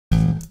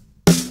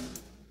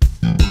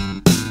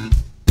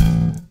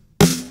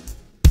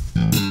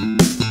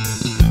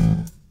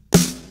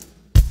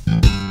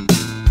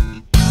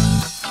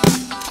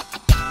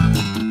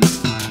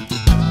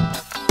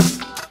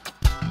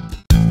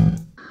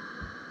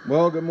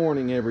Well, good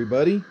morning,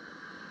 everybody.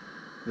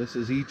 This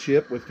is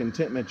E-Chip with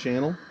Contentment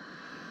Channel.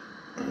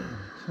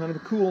 It's kind of a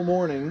cool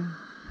morning.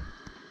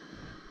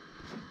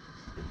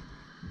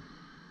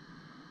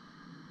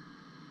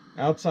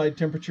 Outside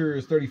temperature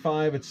is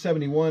 35. It's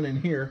 71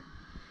 in here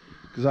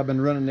because I've been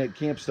running that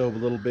camp stove a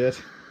little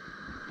bit.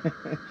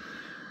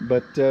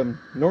 But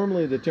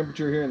normally the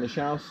temperature here in the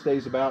house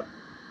stays about,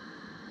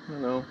 I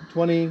don't know,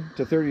 20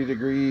 to 30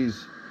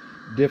 degrees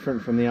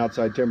different from the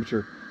outside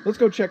temperature. Let's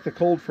go check the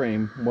cold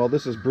frame while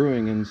this is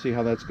brewing and see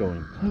how that's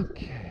going.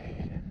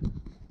 Okay.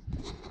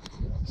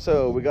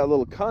 So we got a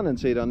little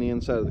condensate on the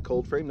inside of the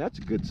cold frame. That's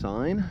a good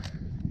sign.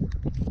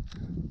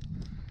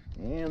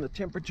 And the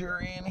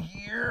temperature in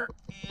here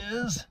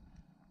is,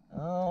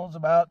 it's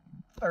about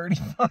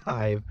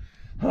 35.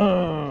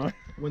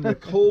 When the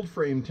cold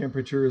frame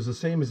temperature is the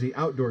same as the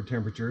outdoor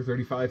temperature,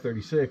 35,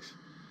 36,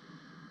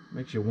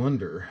 makes you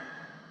wonder.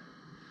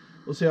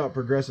 We'll see how it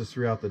progresses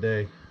throughout the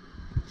day.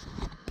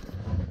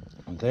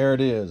 And there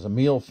it is, a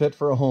meal fit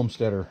for a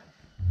homesteader.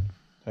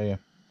 Tell you,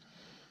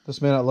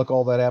 this may not look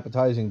all that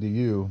appetizing to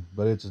you,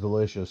 but it's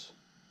delicious.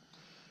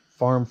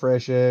 Farm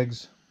fresh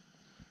eggs,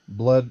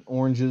 blood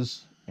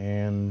oranges,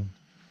 and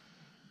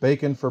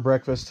bacon for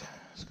breakfast.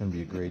 It's going to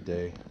be a great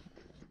day.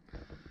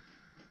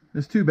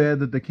 It's too bad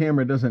that the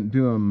camera doesn't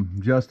do them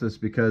justice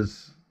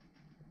because,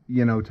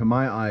 you know, to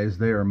my eyes,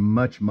 they are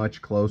much,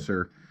 much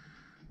closer.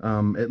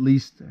 At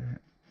least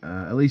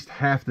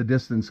half the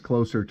distance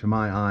closer to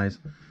my eyes.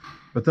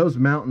 But those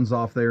mountains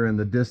off there in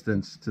the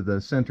distance to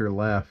the center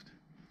left,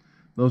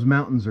 those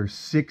mountains are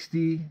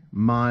 60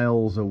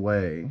 miles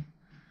away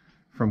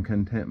from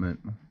Contentment.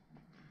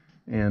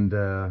 And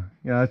yeah,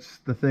 that's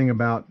the thing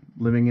about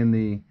living in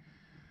the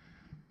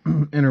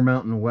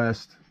Intermountain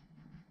West.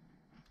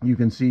 You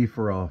can see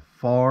for a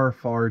far,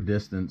 far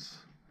distance.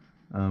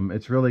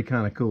 It's really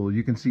kind of cool.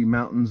 You can see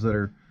mountains that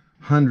are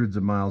hundreds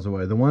of miles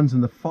away. The ones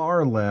in the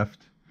far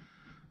left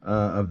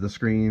of the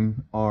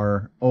screen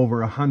are over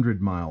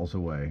 100 miles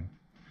away.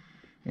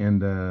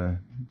 And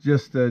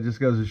just goes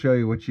to show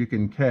you what you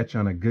can catch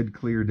on a good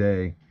clear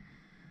day.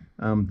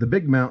 The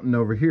big mountain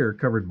over here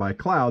covered by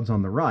clouds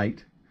on the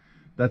right,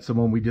 that's the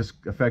one we just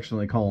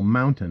affectionately call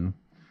Mountain.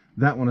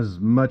 That one is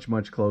much,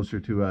 much closer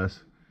to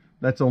us.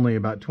 That's only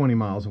about 20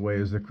 miles away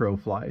as the crow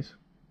flies.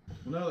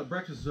 Well, now that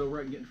breakfast is over,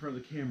 I can get in front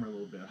of the camera a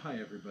little bit. Hi,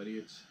 everybody.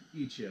 It's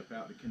E-Chip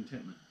out at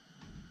Contentment.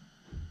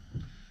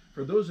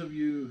 For those of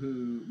you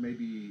who may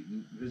be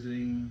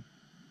visiting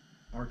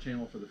our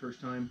channel for the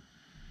first time,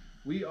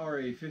 we are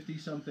a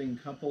 50-something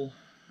couple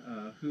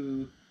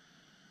who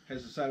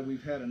has decided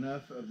we've had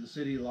enough of the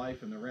city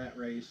life and the rat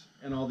race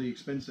and all the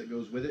expense that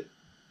goes with it.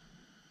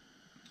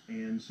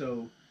 And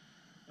so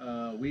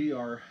we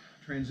are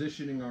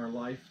transitioning our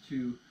life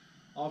to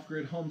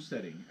off-grid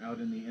homesteading out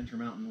in the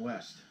Intermountain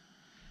West.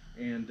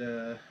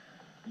 And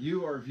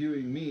you are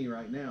viewing me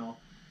right now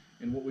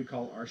in what we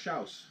call our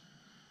house,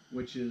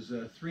 which is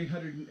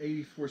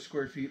 384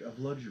 square feet of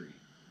luxury.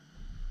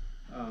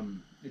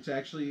 It's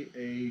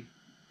actually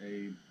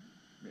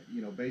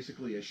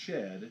basically a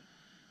shed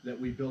that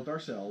we built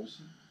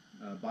ourselves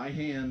by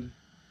hand,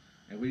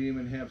 and we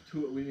didn't even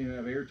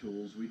have air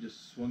tools. We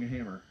just swung a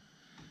hammer,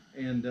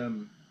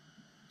 and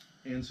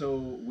so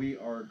we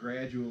are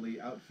gradually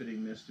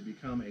outfitting this to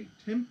become a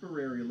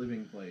temporary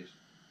living place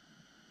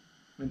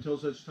until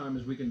such time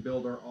as we can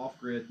build our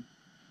off-grid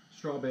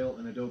straw bale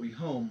and adobe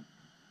home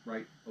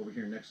right over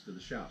here next to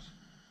the house.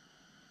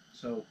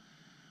 So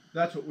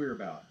that's what we're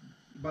about.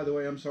 By the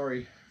way, I'm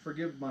sorry.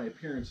 Forgive my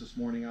appearance this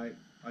morning.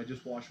 I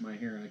just washed my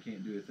hair and I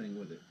can't do a thing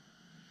with it.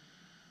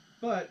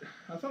 But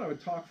I thought I would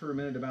talk for a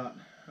minute about,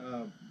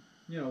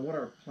 what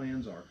our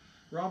plans are.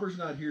 Robber's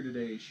not here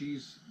today.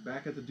 She's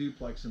back at the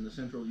duplex in the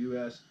central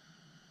U.S.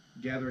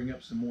 gathering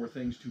up some more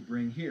things to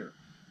bring here,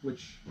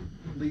 which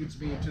leads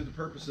me to the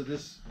purpose of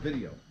this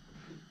video.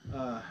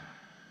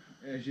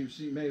 As you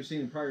may have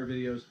seen in prior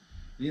videos,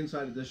 the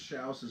inside of this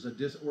house is a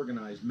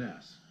disorganized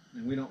mess,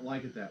 and we don't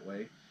like it that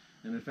way.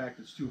 And in fact,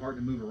 it's too hard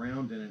to move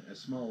around in it, as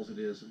small as it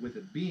is, with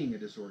it being a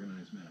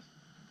disorganized mess.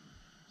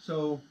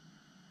 So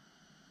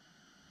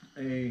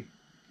a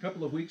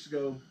couple of weeks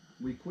ago,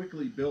 we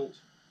quickly built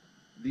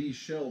these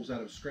shelves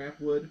out of scrap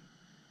wood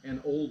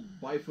and old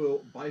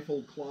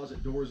bifold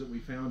closet doors that we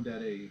found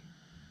at a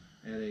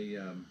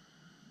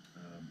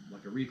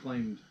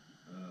reclaimed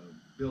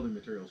building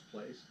materials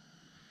place.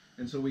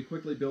 And so we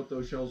quickly built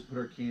those shelves, put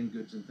our canned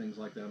goods and things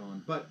like that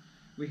on. But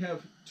we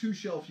have 2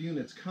 shelf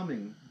units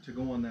coming to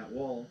go on that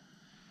wall.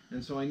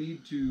 And so I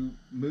need to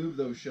move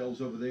those shelves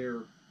over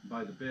there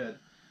by the bed.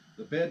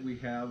 The bed we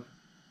have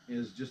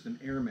is just an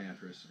air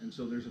mattress. And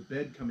so there's a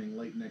bed coming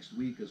late next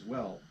week as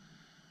well.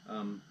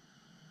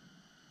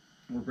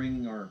 We're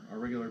bringing our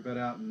regular bed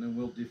out, and then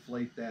we'll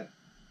deflate that,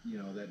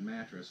 that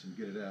mattress and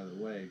get it out of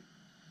the way.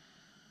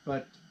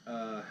 But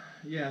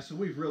yeah, so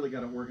we've really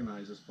got to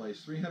organize this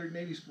place.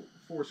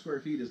 384 square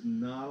feet is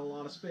not a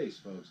lot of space,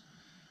 folks.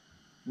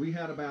 We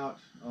had about,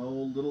 a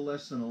little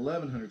less than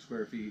 1,100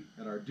 square feet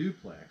at our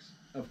duplex.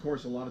 Of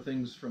course, a lot of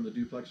things from the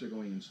duplex are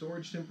going in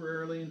storage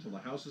temporarily until the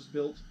house is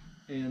built.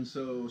 and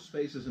so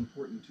space is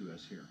important to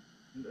us here.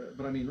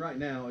 But I mean, right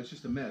now it's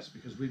just a mess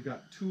because we've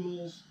got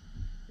tools,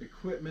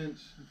 equipment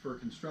for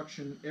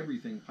construction,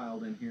 everything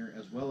piled in here,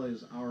 as well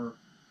as our,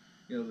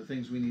 the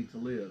things we need to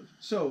live.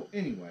 So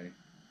anyway,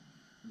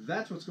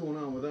 that's what's going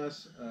on with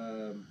us.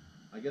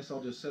 I guess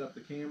I'll just set up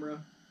the camera,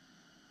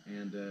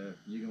 and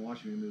you can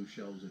watch me move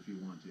shelves if you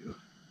want to.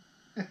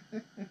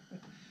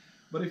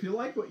 But if you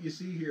like what you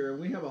see here,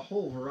 we have a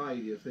whole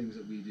variety of things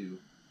that we do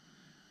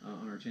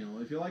on our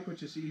channel. If you like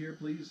what you see here,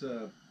 please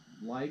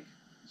like,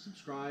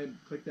 subscribe,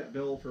 click that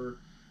bell for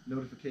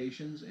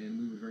notifications, and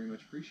we would very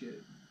much appreciate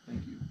it.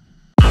 Thank you.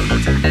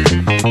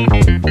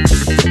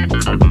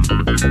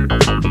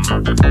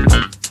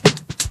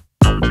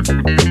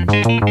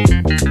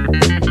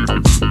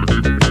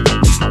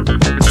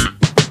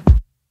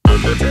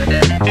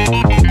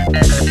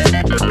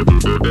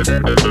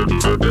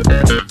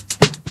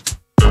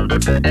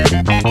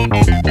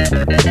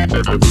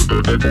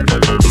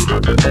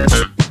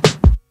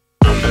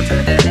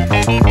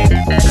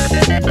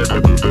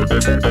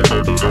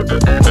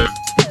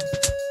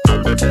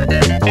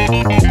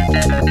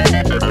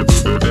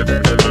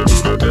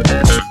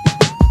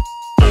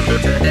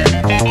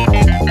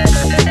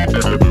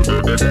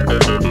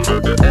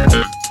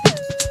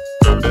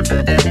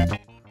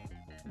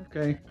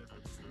 Okay,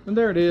 and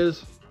there it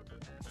is.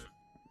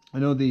 I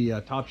know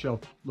the top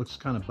shelf looks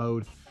kind of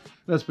bowed.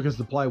 That's because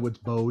the plywood's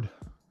bowed.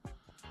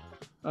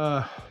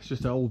 It's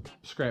just an old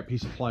scrap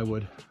piece of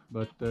plywood,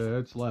 but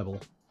it's level.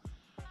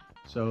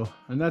 So,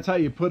 and that's how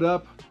you put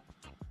up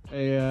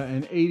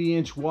an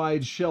 80-inch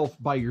wide shelf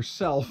by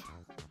yourself.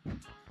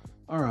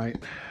 All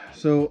right,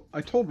 so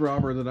I told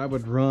Robert that I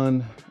would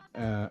run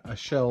a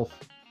shelf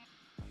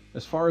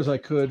as far as I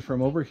could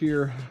from over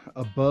here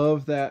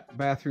above that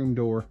bathroom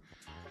door,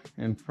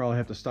 and probably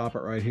have to stop it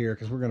right here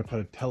because we're going to put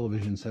a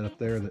television set up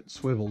there that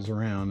swivels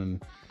around,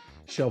 and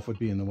shelf would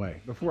be in the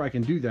way. Before I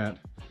can do that,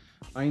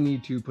 I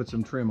need to put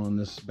some trim on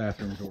this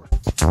bathroom door.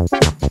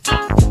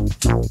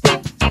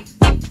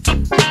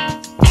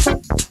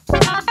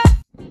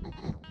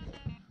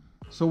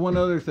 So one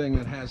other thing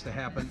that has to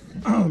happen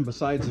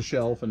besides the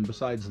shelf and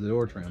besides the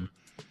door trim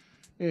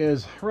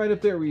is right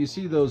up there where you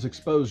see those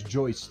exposed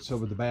joists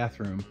over the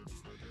bathroom.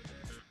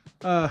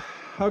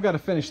 I've got to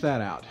finish that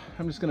out.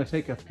 I'm just going to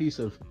take a piece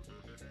of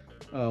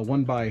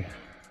 1x4,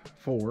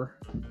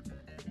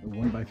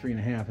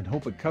 1x3.5, and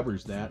hope it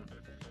covers that,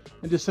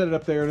 and just set it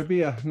up there. It'll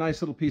be a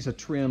nice little piece of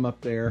trim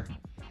up there,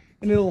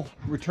 and it'll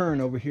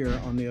return over here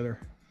on the other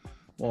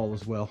wall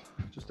as well,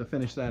 just to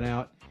finish that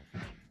out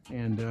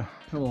and a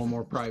little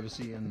more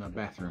privacy in the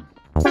bathroom.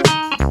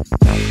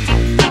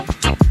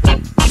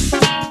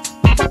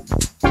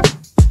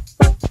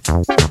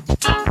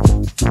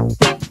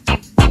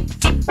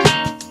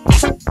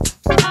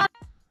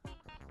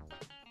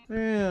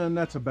 And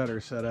that's a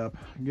better setup.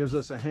 It gives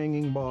us a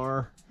hanging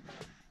bar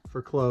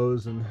for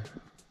clothes and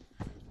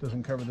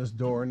doesn't cover this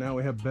door. Now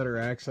we have better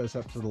access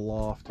up to the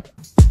loft.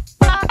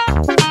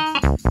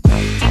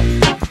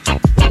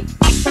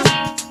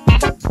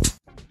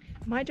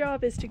 My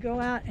job is to go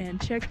out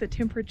and check the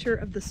temperature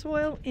of the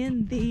soil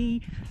in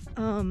the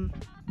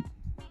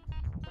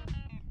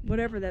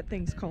whatever that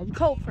thing's called,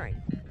 cold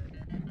frame.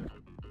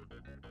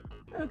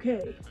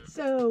 Okay,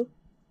 so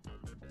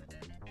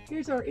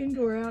here's our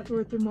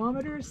indoor-outdoor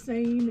thermometer,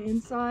 same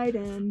inside,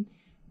 and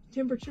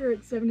temperature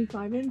at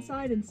 75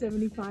 inside and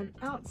 75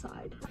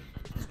 outside.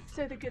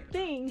 So the good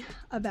thing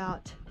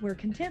about where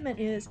contentment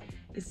is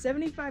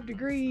 75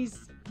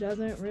 degrees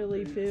doesn't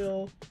really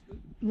feel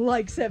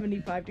like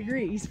 75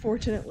 degrees,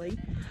 fortunately.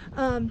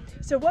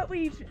 So what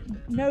we've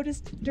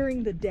noticed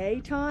during the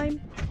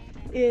daytime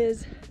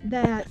is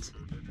that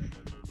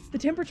the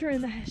temperature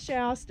in the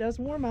house does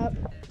warm up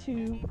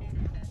to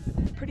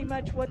pretty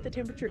much what the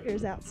temperature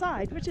is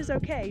outside, which is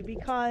okay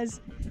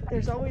because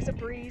there's always a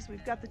breeze.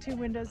 We've got the 2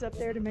 windows up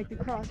there to make the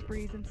cross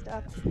breeze and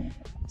stuff.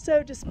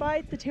 So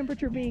despite the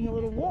temperature being a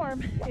little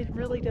warm, it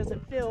really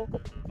doesn't feel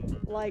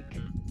like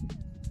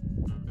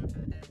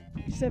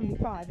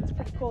 75. It's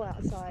pretty cool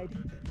outside.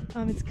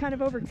 It's kind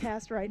of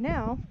overcast right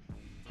now,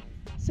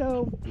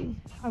 so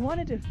I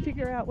wanted to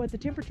figure out what the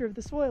temperature of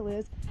the soil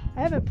is.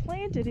 I haven't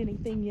planted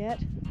anything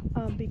yet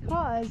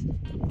because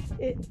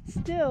it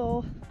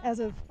still, as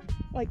of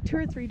like 2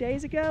 or 3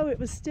 days ago, it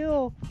was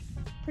still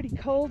pretty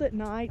cold at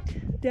night,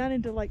 down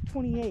into like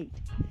 28.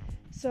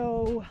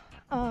 So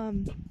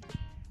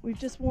we've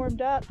just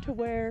warmed up to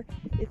where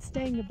it's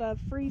staying above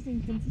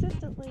freezing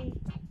consistently.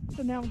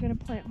 So now I'm going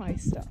to plant my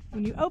stuff.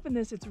 When you open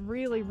this, it's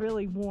really,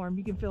 really warm.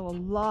 You can feel a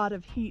lot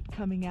of heat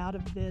coming out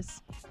of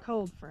this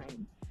cold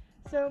frame.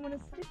 So I'm going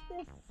to stick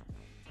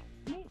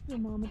this meat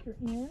thermometer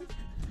in.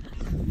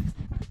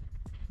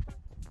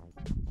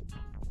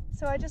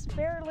 So I just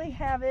barely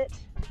have it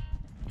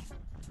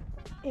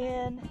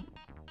in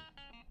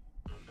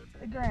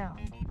the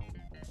ground.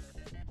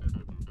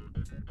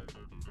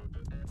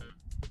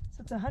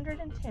 So it's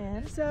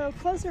 110. So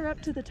closer up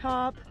to the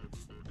top,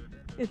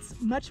 it's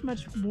much,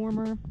 much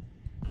warmer.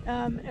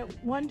 At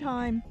one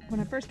time, when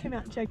I first came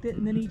out and checked it,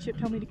 and then Egypt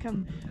told me to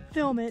come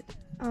film it,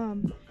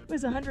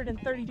 was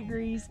 130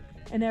 degrees,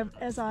 and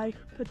as I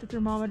put the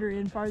thermometer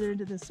in farther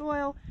into the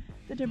soil,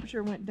 the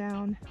temperature went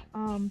down.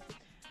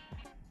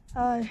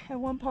 At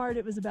one part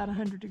it was about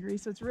 100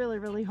 degrees, so it's really,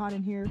 really hot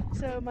in here.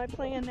 So my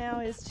plan now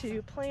is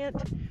to plant.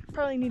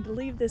 Probably need to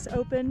leave this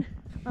open,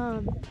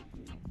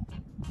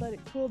 let it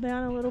cool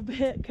down a little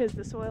bit because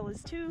the soil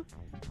is too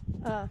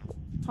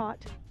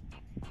hot,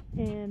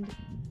 and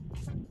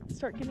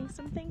start getting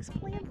some things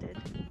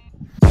planted.